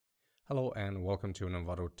Hello and welcome to an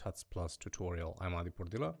Envato Tuts Plus tutorial. I'm Adi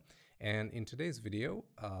Pordila, and in today's video,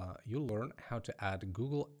 you'll learn how to add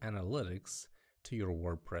Google Analytics to your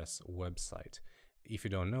WordPress website. If you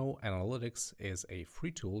don't know, Analytics is a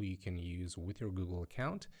free tool you can use with your Google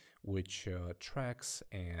account, which tracks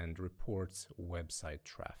and reports website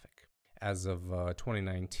traffic. As of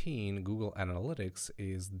 2019, Google Analytics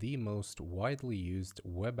is the most widely used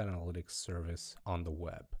web analytics service on the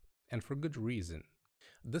web, and for good reason.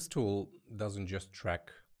 This tool doesn't just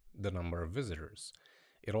track the number of visitors,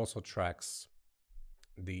 it also tracks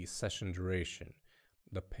the session duration,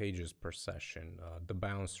 the pages per session, the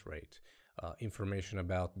bounce rate, information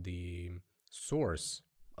about the source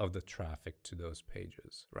of the traffic to those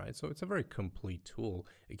pages, right? So it's a very complete tool.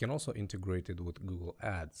 It can also integrate it with Google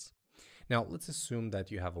Ads. Now, let's assume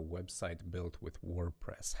that you have a website built with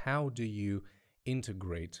WordPress. How do you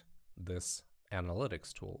integrate this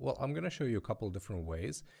analytics tool? Well, I'm going to show you a couple different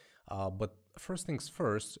ways, but first things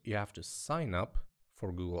first, you have to sign up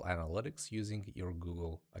for Google Analytics using your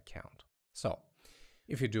Google account. So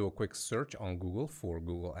if you do a quick search on Google for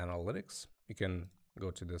Google Analytics, you can go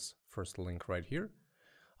to this first link right here.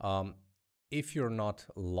 If you're not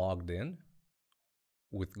logged in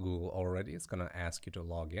with Google already, it's going to ask you to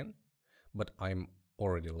log in, but I'm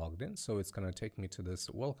already logged in, so it's going to take me to this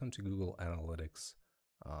Welcome to Google Analytics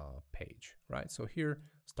page, right? So here,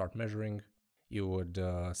 start measuring, you would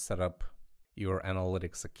set up your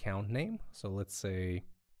analytics account name. So let's say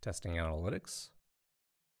testing analytics,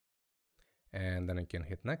 and then you can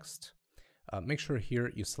hit next. Make sure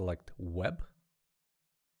here you select web,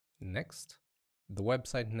 next, the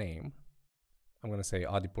website name. I'm going to say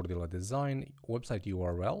Adi Pordila Design, website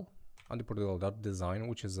URL, adipordila.design,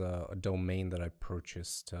 which is a domain that I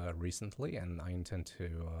purchased recently, and I intend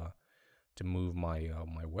to move my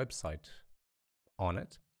my website on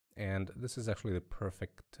it. And this is actually the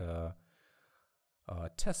perfect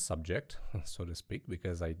test subject, so to speak,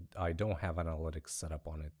 because I don't have analytics set up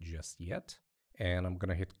on it just yet. And I'm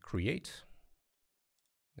gonna hit create.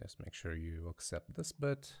 Just make sure you accept this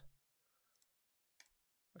bit.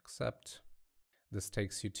 Accept. This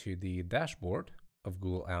takes you to the dashboard of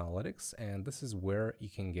Google Analytics, and this is where you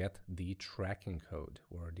can get the tracking code,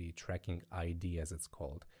 or the tracking ID as it's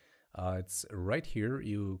called. It's right here.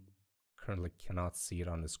 You currently cannot see it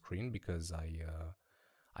on the screen because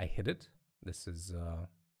I hid it. This is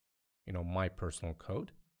my personal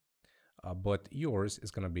code, but yours is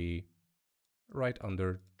going to be right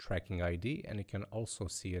under tracking ID, and you can also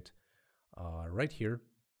see it right here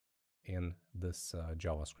in this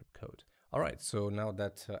JavaScript code. All right, so now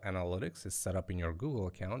that analytics is set up in your Google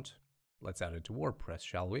account, let's add it to WordPress,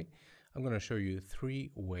 shall we? I'm going to show you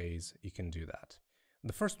 3 ways you can do that.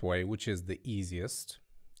 The first way, which is the easiest,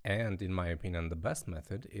 and in my opinion the best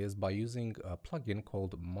method, is by using a plugin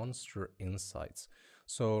called Monster Insights.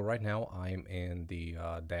 So right now I'm in the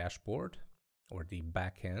dashboard, or the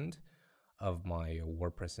backend of my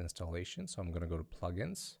WordPress installation. So I'm going to go to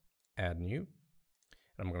Plugins, Add New,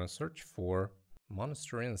 and I'm going to search for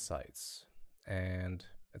Monster Insights. And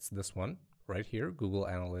it's this one right here, Google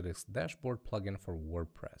Analytics Dashboard Plugin for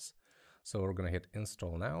WordPress. So we're going to hit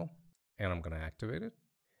Install Now, and I'm going to activate it.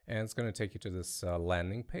 And it's going to take you to this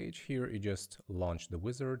landing page. Here you just launch the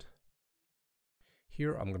wizard.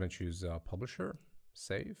 Here I'm going to choose Publisher,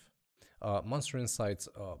 Save. Monster Insights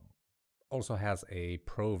also has a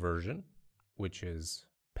pro version, which is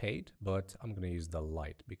paid, but I'm going to use the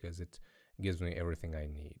Lite because it gives me everything I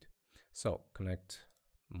need. So connect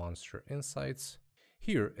Monster Insights.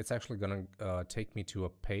 Here it's actually going to take me to a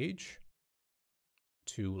page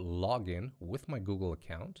to log in with my Google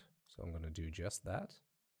account. So I'm going to do just that.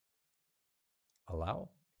 Allow.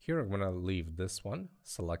 Here I'm going to leave this one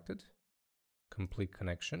selected, complete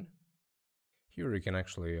connection. Here you can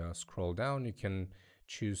actually scroll down. You can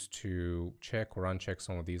choose to check or uncheck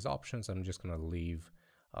some of these options. I'm just going to leave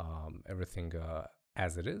everything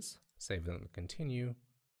as it is. Save and continue.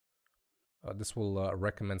 This will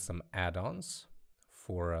recommend some add-ons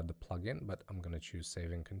for the plugin, but I'm going to choose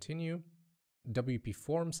save and continue. WP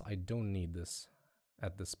Forms, I don't need this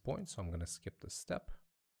at this point, so I'm going to skip this step,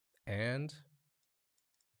 and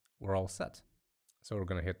we're all set. So we're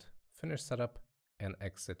going to hit Finish Setup and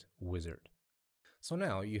Exit Wizard. So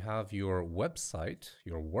now you have your website,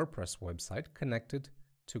 your WordPress website, connected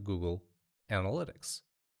to Google Analytics.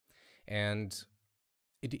 And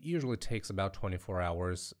it usually takes about 24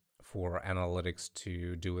 hours for Analytics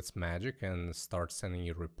to do its magic and start sending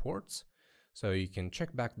you reports. So you can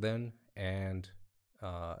check back then and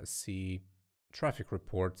see traffic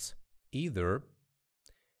reports either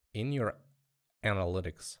in your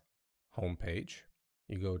analytics homepage.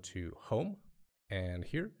 You go to Home, And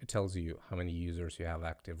here it tells you how many users you have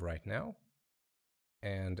active right now.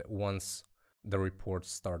 And once the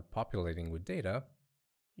reports start populating with data,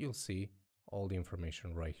 you'll see all the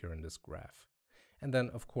information right here in this graph. And then,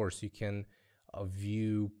 of course, you can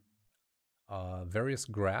view various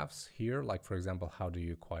graphs here, like, for example, how do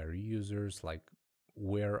you acquire users, like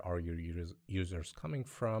where are your users coming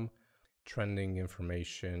from, trending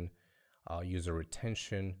information, user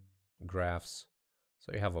retention graphs.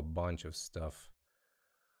 So you have a bunch of stuff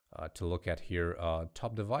to look at here.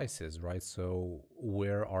 Top devices, right? So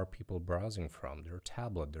where are people browsing from? Their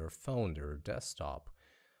tablet, their phone, their desktop.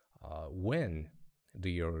 When do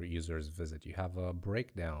your users visit? You have a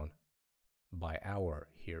breakdown by hour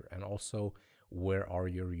here, and also where are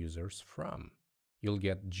your users from? You'll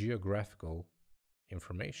get geographical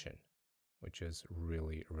information, which is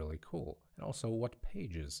really, really cool. And also, what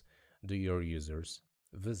pages do your users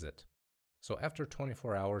visit? So after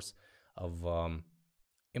 24 hours of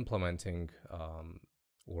implementing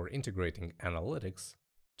or integrating analytics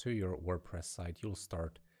to your WordPress site, you'll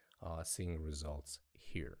start seeing results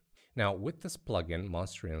here. Now, with this plugin,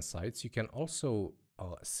 Monster Insights, you can also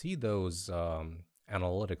see those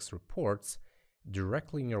analytics reports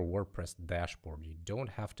directly in your WordPress dashboard. You don't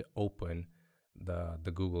have to open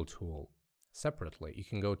the Google tool separately. You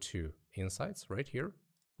can go to Insights right here,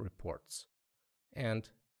 Reports, and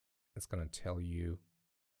it's going to tell you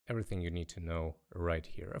everything you need to know right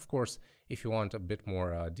here. Of course, if you want a bit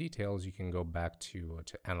more details, you can go back to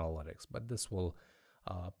Analytics, but this will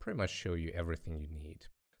pretty much show you everything you need.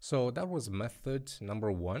 So that was method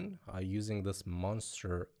number 1, using this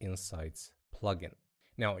Monster Insights plugin.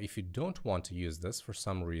 Now, if you don't want to use this for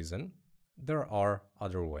some reason, there are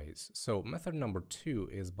other ways. So method number 2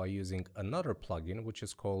 is by using another plugin, which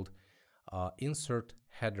is called Insert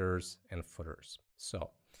Headers and Footers. So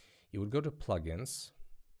you would go to Plugins,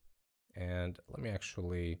 and let me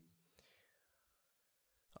actually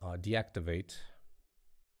deactivate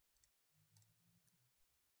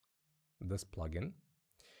this plugin.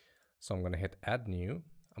 So I'm going to hit Add New.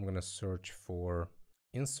 I'm going to search for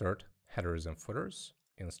Insert Headers and Footers.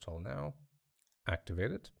 Install now.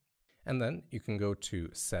 Activate it. And then you can go to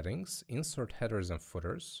Settings, Insert Headers and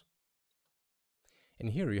Footers. And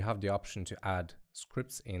here you have the option to add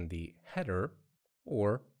scripts in the header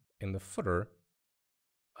or in the footer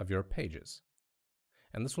of your pages.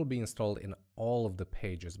 And this will be installed in all of the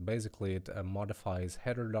pages. Basically, it modifies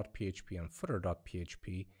header.php and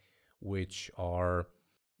footer.php, which are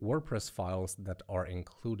WordPress files that are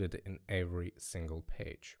included in every single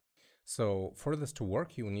page. So for this to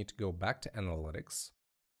work, you will need to go back to Analytics,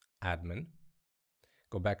 Admin,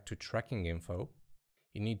 go back to Tracking Info.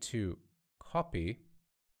 You need to copy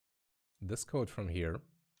this code from here,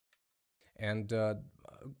 and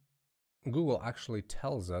Google actually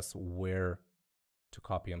tells us where to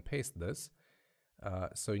copy and paste this.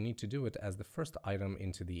 So you need to do it as the first item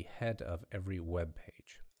into the head of every web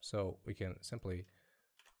page. So we can simply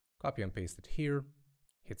copy and paste it here,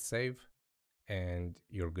 hit save, and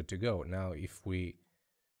you're good to go. Now, if we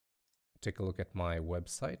take a look at my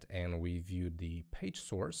website and we view the page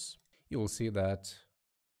source, you will see that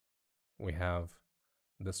we have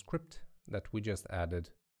the script that we just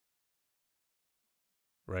added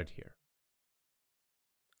right here.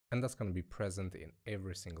 And that's going to be present in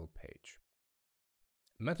every single page.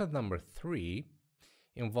 Method number 3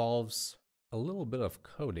 involves a little bit of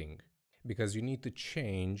coding, because you need to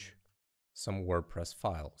change some WordPress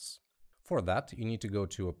files. For that, you need to go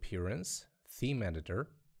to Appearance, Theme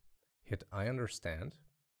Editor, hit I understand,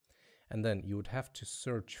 and then you would have to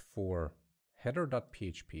search for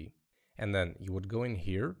header.php, and then you would go in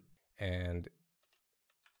here and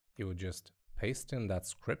you would just paste in that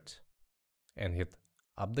script and hit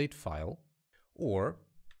Update File, or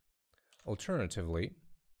alternatively,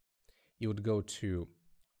 you would go to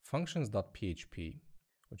functions.php,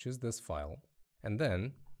 which is this file, and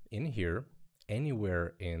then in here,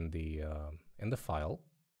 anywhere in the file,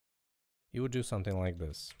 you would do something like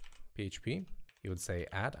this. PHP, you would say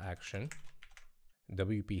add action,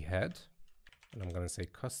 WP head, and I'm going to say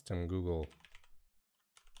custom Google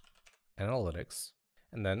Analytics,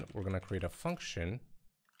 and then we're going to create a function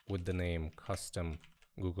with the name custom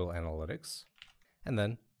Google Analytics, and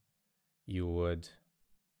then you would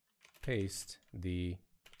paste the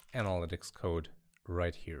analytics code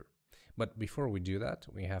right here. But before we do that,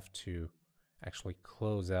 we have to actually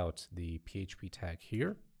close out the PHP tag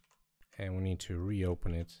here, and we need to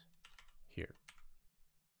reopen it here.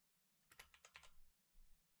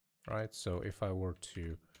 Right, so if I were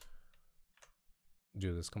to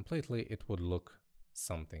do this completely, it would look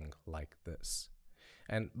something like this.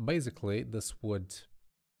 And basically, this would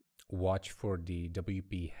watch for the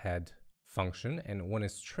WP head function, and when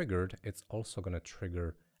it's triggered, it's also going to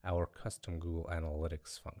trigger our custom Google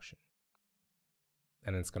Analytics function.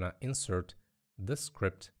 And it's going to insert this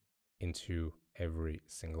script into every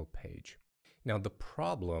single page. Now, the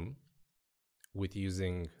problem with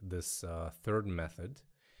using this third method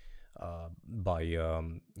by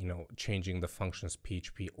changing the functions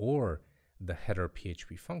PHP or the header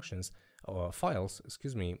PHP functions files,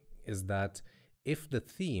 is that if the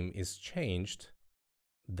theme is changed,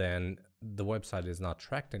 then the website is not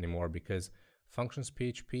tracked anymore, because functions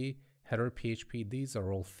PHP, header PHP, these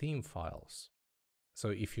are all theme files. So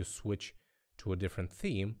if you switch to a different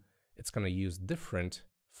theme, it's going to use different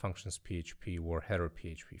functions PHP or header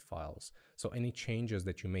PHP files. So any changes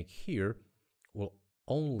that you make here will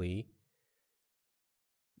only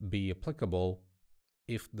be applicable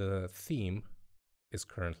if the theme is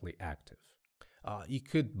currently active. You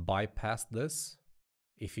could bypass this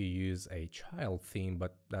if you use a child theme,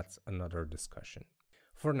 but that's another discussion.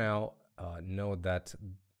 For now, know that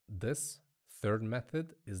this third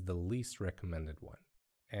method is the least recommended one.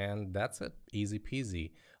 And that's it, easy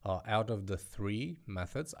peasy. Out of the three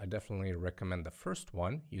methods, I definitely recommend the first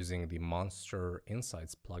one, using the Monster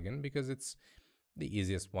Insights plugin, because it's the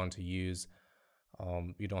easiest one to use.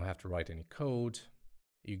 You don't have to write any code.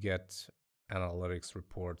 You get analytics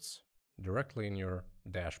reports directly in your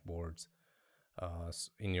dashboards,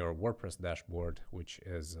 in your WordPress dashboard, which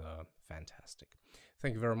is fantastic.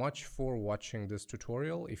 Thank you very much for watching this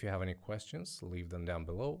tutorial. If you have any questions, leave them down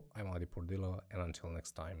below. I'm Adi Pordila, and until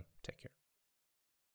next time, take care.